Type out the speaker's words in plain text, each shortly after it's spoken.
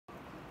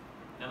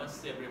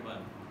Namaste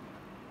everyone.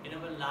 In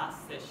our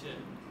last session,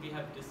 we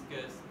have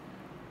discussed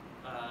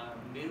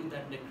mehru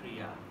danda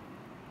kriya.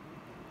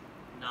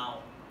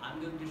 Now,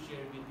 I'm going to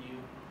share with you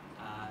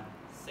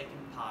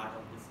second part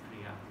of this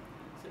kriya.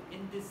 So,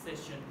 in this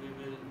session, we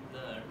will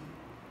learn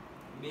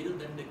mehru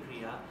danda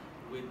kriya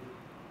with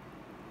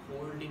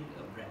holding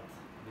a breath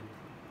with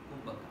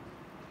kumbhaka.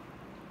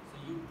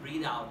 So, you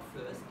breathe out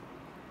first,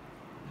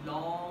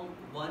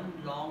 one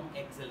long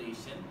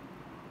exhalation.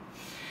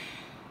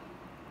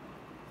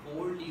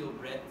 Hold your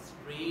breath,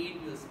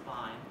 straighten your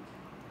spine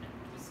and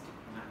twist it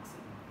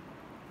maximum.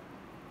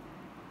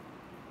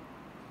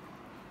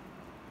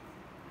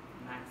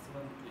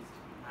 Maximum twist,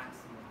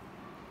 maximum.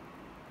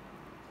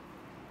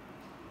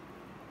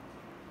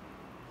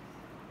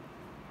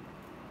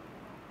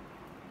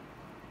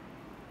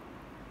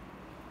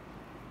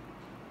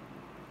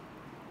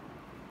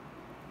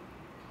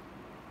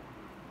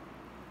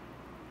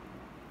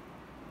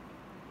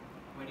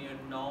 When you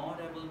are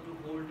not able to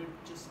hold it,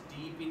 just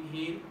deep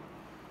inhale.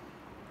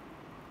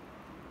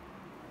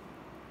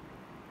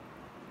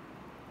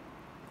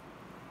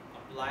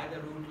 Apply the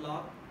root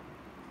lock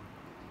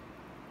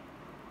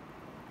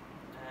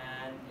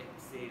and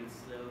exhale,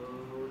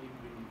 slowly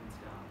bring it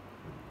down.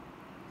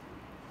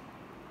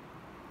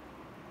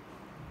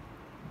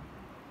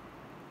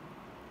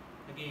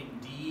 Again,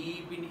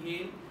 deep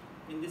inhale.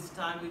 In this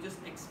time, you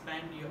just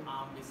expand your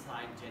arm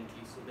beside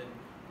gently so that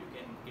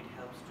it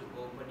helps to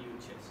open your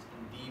chest.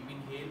 And deep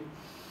inhale.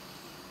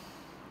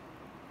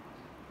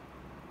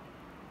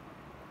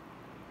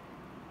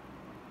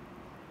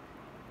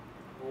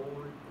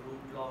 Hold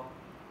root lock,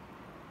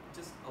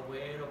 just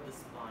aware of the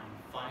spine.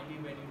 Finally,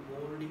 when you're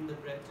holding the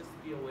breath, just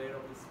be aware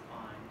of the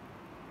spine,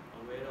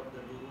 aware of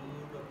the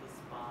root of the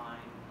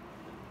spine,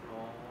 the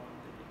broad,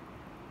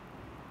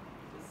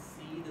 just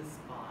see the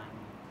spine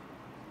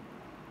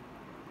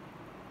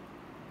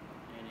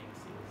and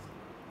exhale.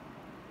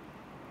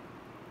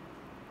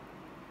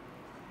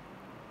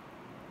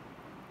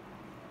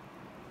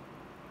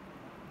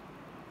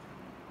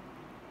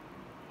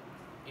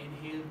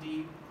 Inhale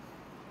deep.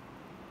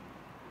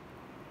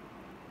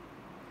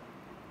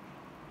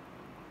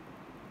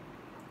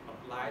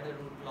 Apply the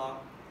root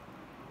lock.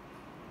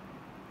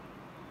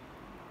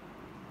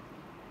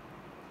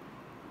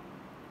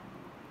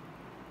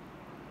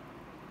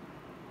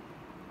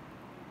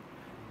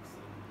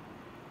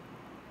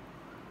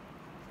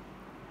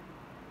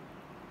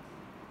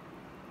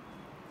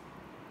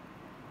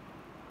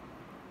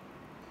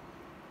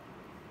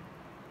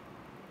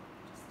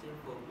 Just stay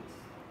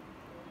focused.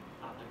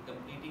 After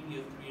completing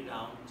your 3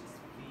 rounds, just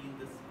feel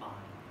the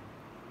spine.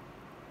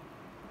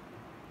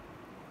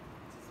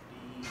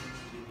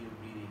 With your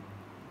breathing,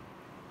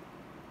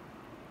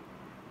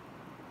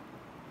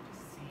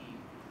 just see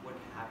what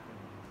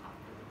happened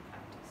after the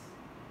practice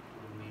to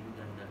the mehru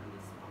danda, to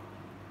the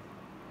spine.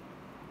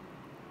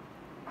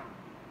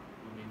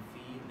 You may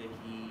feel the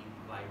heat,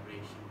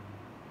 vibration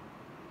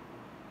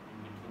in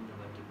between the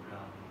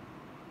vertebra,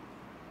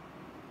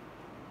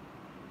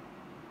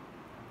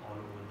 all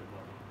over the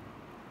body.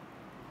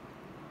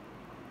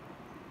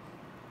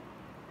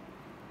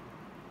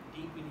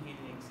 Deep inhale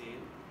and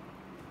exhale.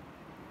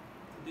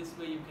 This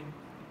way you can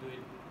do it.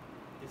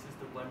 This is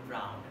the 1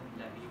 round, and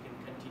like you can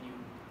continue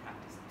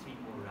practice 3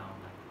 more rounds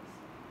like this.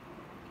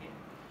 Okay.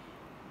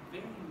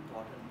 Very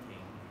important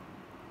thing.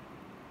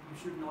 You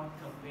should not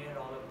compare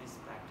all of these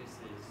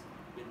practices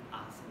with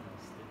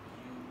asanas. That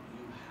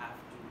you have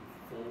to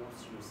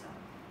force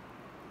yourself.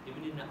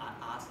 Even in the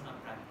asana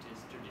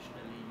practice,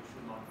 traditionally you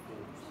should not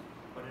force.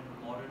 But in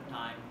modern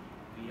time,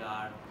 we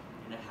are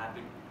in a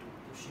habit to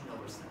pushing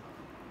ourselves,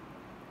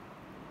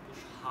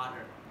 push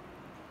harder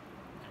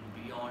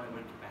beyond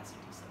our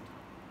capacity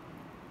sometimes,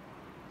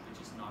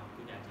 which is not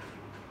good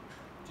attitude.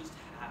 You just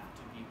have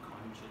to be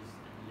conscious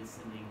and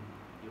listening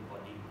your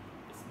body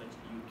as much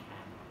you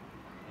can,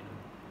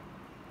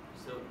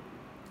 So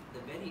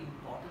the very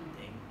important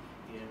thing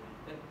here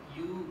that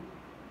you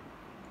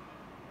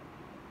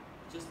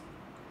just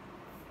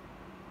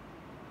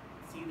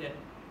see that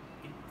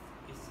it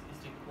is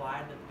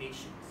required the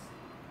patience,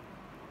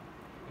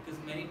 because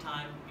many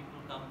times people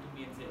come to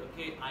me and say,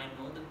 okay, I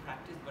know the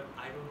practice, but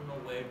I don't know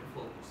where to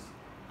focus.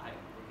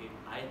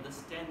 I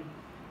understand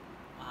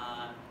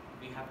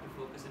we have to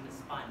focus in the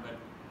spine, but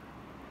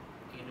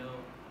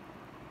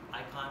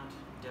I can't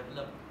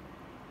develop.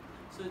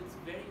 So it's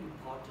very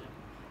important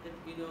that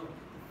the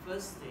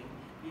first thing,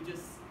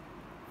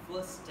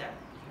 first step,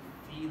 you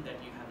feel that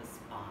you have a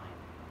spine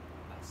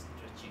by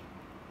stretching.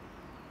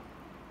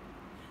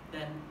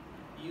 Then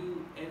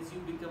as you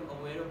become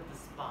aware of the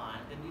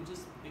spine, then you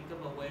just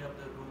become aware of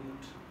the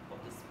root of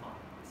the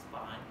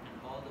spine and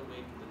all the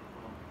way to the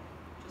crown.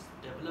 Just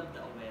develop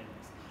the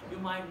awareness. You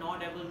might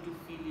not able to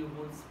feel your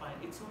whole spine.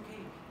 It's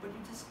okay, but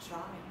you just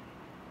try.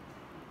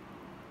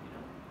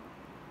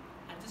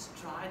 And just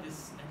try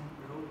this and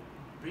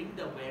bring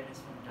the awareness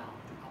from down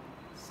to up,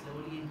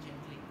 slowly and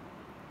gently.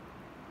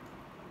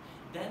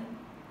 Then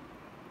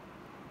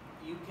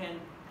you can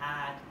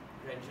add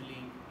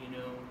gradually,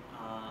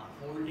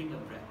 holding a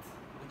breath,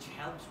 which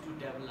helps to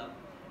develop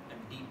a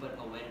deeper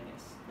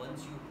awareness.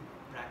 Once you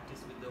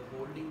practice with the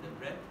holding the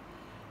breath,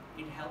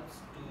 it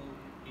helps to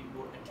be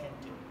more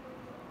attentive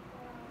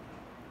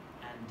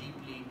and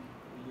deeply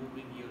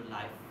moving your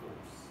life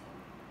force.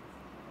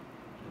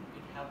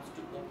 It helps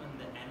to open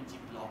the energy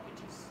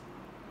blockages,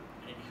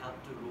 and it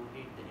helps to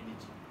rotate the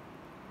energy,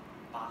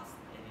 past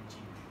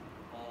energy,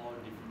 all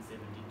different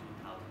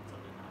 72,000s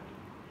of the nadi.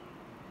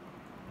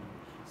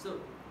 So,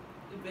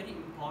 very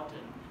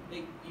important,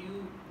 like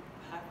you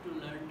have to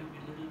learn to be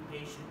a little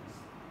patient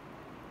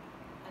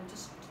and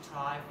just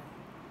thrive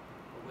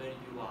where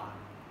you are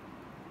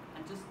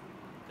and just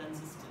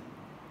consistent.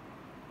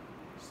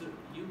 So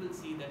you will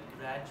see that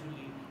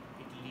gradually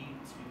it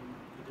leads you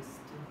to the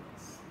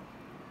stillness.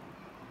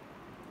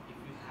 If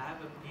you have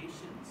a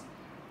patience,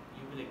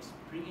 you will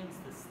experience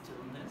the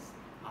stillness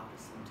after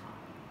some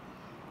time.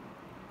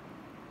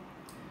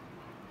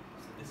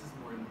 So this is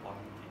more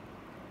important thing.